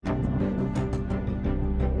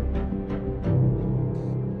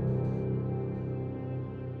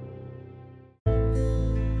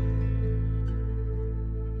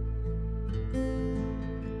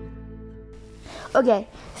Okay,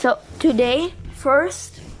 so today,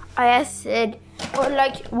 first, I said, or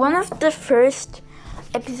like one of the first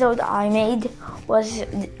episodes I made was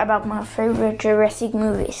about my favorite Jurassic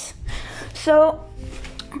movies. So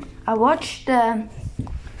I watched the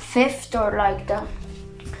fifth or like the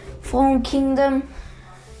Fallen Kingdom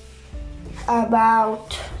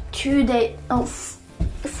about 3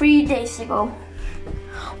 days ago.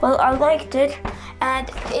 Well, I liked it,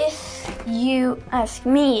 and if you ask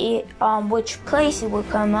me which place it will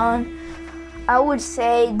come on, I would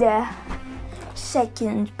say the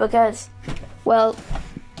second, because, well,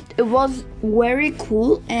 it was very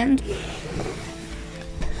cool, and,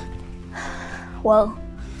 well,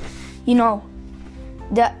 you know,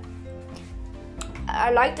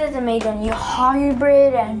 I like that they made a new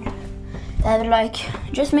hybrid, and they like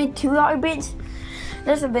just made 2 hybrids.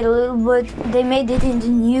 That's a little bit. They made it in the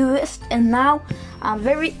newest, and now I'm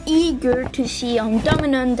very eager to see on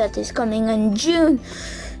Dominant that is coming in June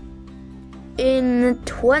in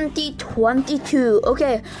 2022.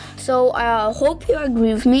 Okay, so I hope you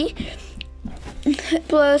agree with me.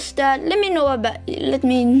 Plus, that let me know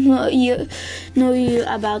you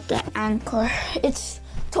about the Anchor. It's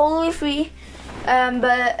totally free,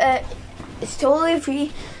 but it's totally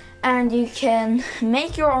free. And you can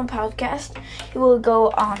make your own podcast. It will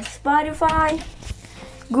go on Spotify,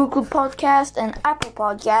 Google Podcast, and Apple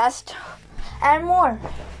Podcast, and more.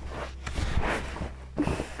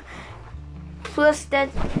 Plus,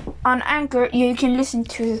 that on Anchor you can listen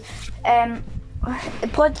to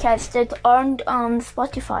podcasts that aren't on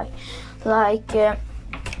Spotify,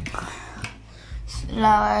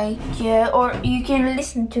 or you can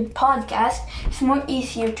listen to podcasts. It's more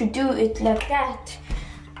easier to do it like that.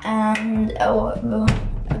 And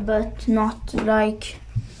but not like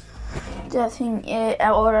the thing,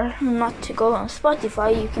 or not to go on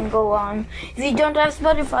Spotify. You can go on, if you don't have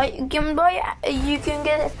Spotify, you can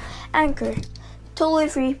get it Anchor, totally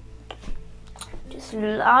free. Just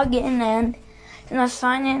log in and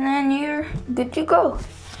sign in, and you're good to go.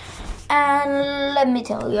 And let me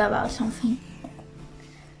tell you about something.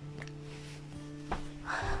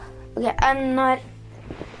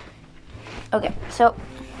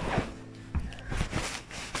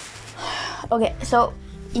 So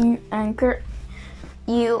in Anchor,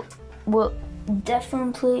 you will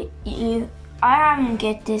definitely, I haven't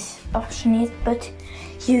get this option yet, but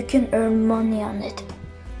you can earn money on it.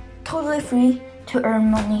 Totally free to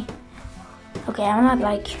earn money. Okay, I'm not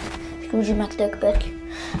like Scrooge McDuck, but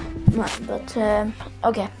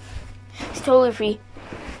okay, it's totally free.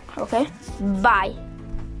 Okay, bye.